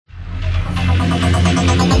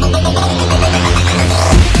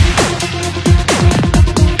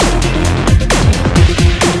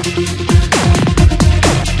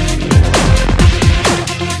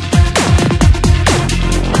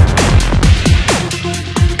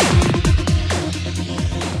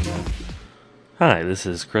Hi, this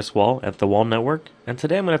is Chris Wall at the Wall Network, and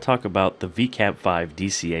today I'm going to talk about the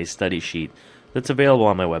VCAP5-DCA study sheet that's available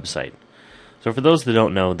on my website. So for those that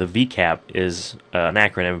don't know, the VCAP is an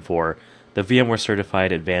acronym for the VMware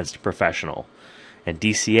Certified Advanced Professional, and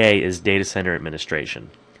DCA is Data Center Administration.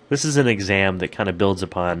 This is an exam that kind of builds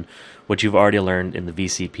upon what you've already learned in the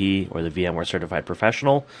VCP or the VMware Certified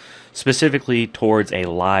Professional, specifically towards a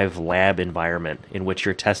live lab environment in which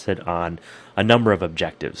you're tested on a number of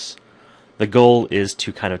objectives. The goal is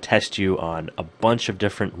to kind of test you on a bunch of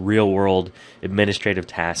different real-world administrative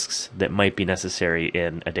tasks that might be necessary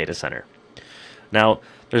in a data center. Now,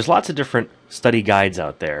 there's lots of different study guides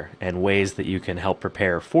out there and ways that you can help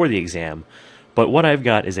prepare for the exam, but what I've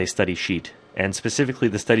got is a study sheet, and specifically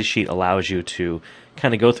the study sheet allows you to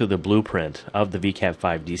kind of go through the blueprint of the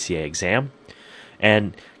VCAP5-DCA exam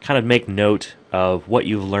and kind of make note of what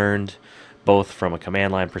you've learned both from a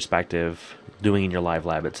command line perspective, doing in your live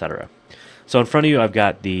lab, etc. So in front of you, I've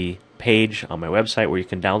got the page on my website where you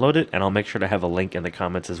can download it, and I'll make sure to have a link in the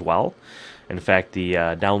comments as well. In fact, the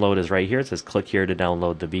download is right here. It says click here to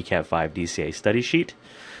download the VCAP5-DCA study sheet.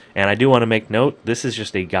 And I do want to make note, this is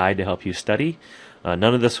just a guide to help you study. None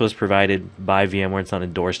of this was provided by VMware. It's not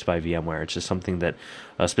endorsed by VMware. It's just something that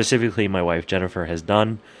specifically my wife Jennifer has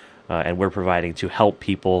done, and we're providing to help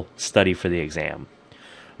people study for the exam.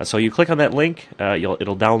 So you click on that link,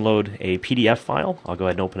 it'll download a PDF file. I'll go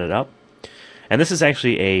ahead and open it up. And this is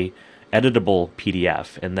actually a editable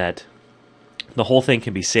PDF in that the whole thing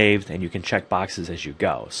can be saved and you can check boxes as you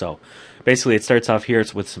go. So basically it starts off here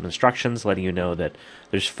with some instructions letting you know that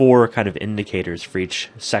there's 4 kind of indicators for each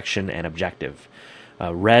section and objective.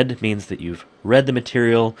 Read means that you've read the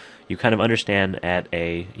material, you kind of understand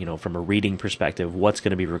from a reading perspective what's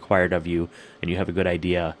going to be required of you, and you have a good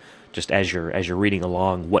idea just as you're reading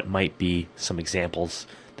along what might be some examples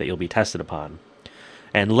that you'll be tested upon.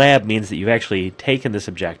 And lab means that you've actually taken this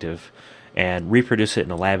objective and reproduce it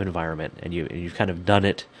in a lab environment, and you've kind of done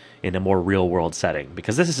it in a more real-world setting.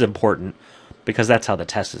 Because this is important, because that's how the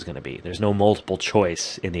test is going to be. There's no multiple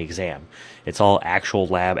choice in the exam. It's all actual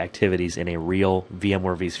lab activities in a real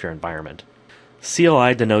VMware vSphere environment.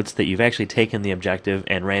 CLI denotes that you've actually taken the objective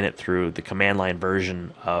and ran it through the command line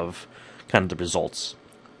version of kind of the results.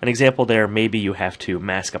 An example there, maybe you have to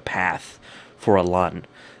mask a path for a LUN,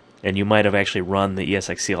 and you might have actually run the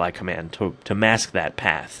ESX CLI command to mask that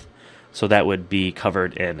path. So that would be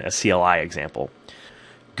covered in a CLI example.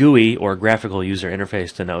 GUI, or Graphical User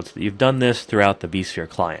Interface, denotes that you've done this throughout the vSphere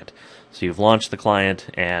client. So you've launched the client,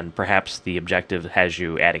 and perhaps the objective has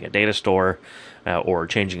you adding a data store or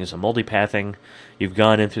changing some multipathing. You've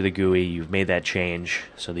gone in through the GUI, you've made that change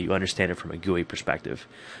so that you understand it from a GUI perspective.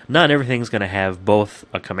 Not everything's going to have both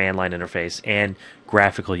a command line interface and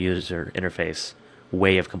graphical user interface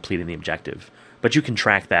way of completing the objective. But you can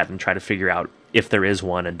track that and try to figure out if there is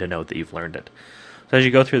one and denote that you've learned it. So as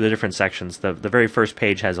you go through the different sections, the very first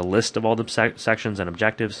page has a list of all the sections and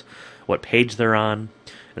objectives, what page they're on,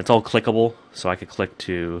 and it's all clickable, so I could click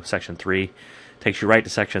to section 3. It takes you right to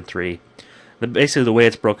section 3. Basically the way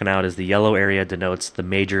it's broken out is the yellow area denotes the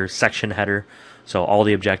major section header, so all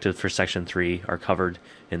the objectives for section 3 are covered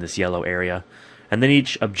in this yellow area. And then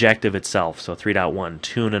each objective itself, so 3.1,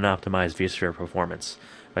 tune and optimize vSphere performance.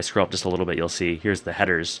 If I scroll up just a little bit, you'll see here's the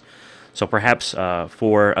headers. So perhaps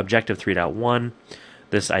for objective 3.1,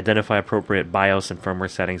 this identify appropriate BIOS and firmware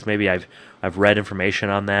settings. Maybe I've read information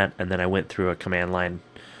on that, and then I went through a command line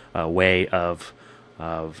way of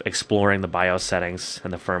exploring the BIOS settings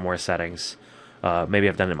and the firmware settings. Maybe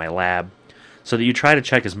I've done it in my lab, so that you try to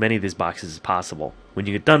check as many of these boxes as possible. When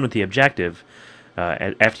you get done with the objective,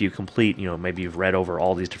 after you complete, maybe you've read over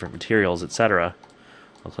all these different materials, etc.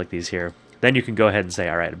 I'll click these here. Then you can go ahead and say,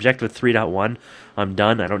 all right, objective 3.1, I'm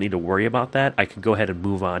done. I don't need to worry about that. I can go ahead and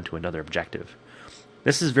move on to another objective.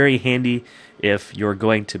 This is very handy if you're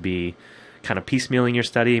going to be kind of piecemealing your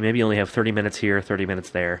study. Maybe you only have 30 minutes here, 30 minutes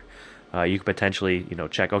there. You could potentially,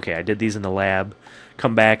 check, okay, I did these in the lab,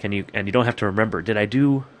 come back, and you don't have to remember, did I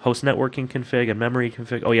do host networking config and memory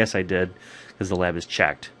config? Oh, yes, I did, because the lab is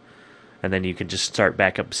checked. And then you can just start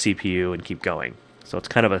back up CPU and keep going. So it's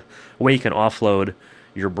kind of a way you can offload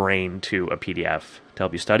your brain to a PDF to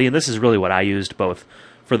help you study. And this is really what I used both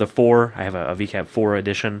for the 4. I have a VCAP 4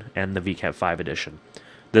 edition and the VCAP 5 edition.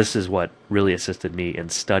 This is what really assisted me in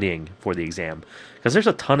studying for the exam, because there's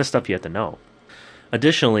a ton of stuff you have to know.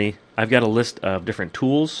 Additionally, I've got a list of different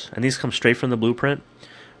tools, and these come straight from the blueprint.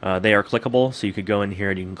 They are clickable, so you could go in here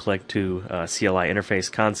and you can click to CLI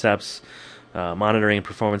interface concepts, monitoring and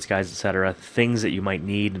performance guides, etc., things that you might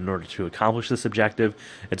need in order to accomplish this objective.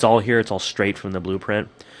 It's all here. It's all straight from the blueprint,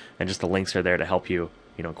 and just the links are there to help you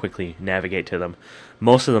quickly navigate to them.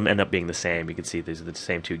 Most of them end up being the same. You can see these are the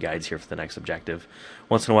same 2 guides here for the next objective.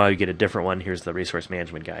 Once in a while you get a different one. Here's the resource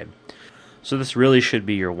management guide. So this really should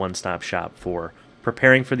be your one-stop shop for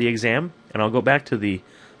preparing for the exam. And I'll go back to the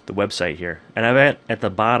website here. And I've at the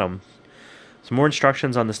bottom some more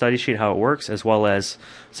instructions on the study sheet, how it works, as well as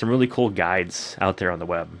some really cool guides out there on the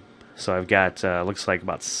web. So I've got, looks like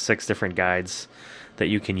about 6 different guides that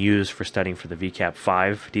you can use for studying for the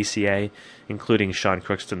VCAP5-DCA, including Sean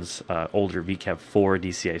Crookston's older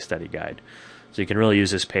VCAP4-DCA study guide. So you can really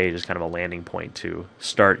use this page as kind of a landing point to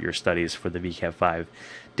start your studies for the VCAP5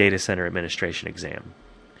 Data Center Administration exam.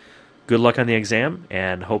 Good luck on the exam,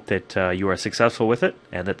 and hope that you are successful with it,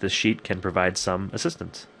 and that this sheet can provide some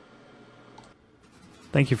assistance.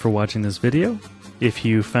 Thank you for watching this video. If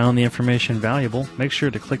you found the information valuable, make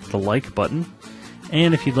sure to click the like button.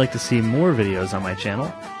 And if you'd like to see more videos on my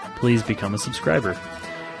channel, please become a subscriber.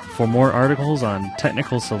 For more articles on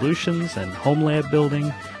technical solutions and home lab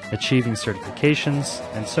building, achieving certifications,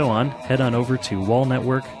 and so on, head on over to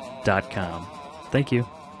wallnetwork.com. Thank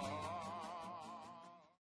you.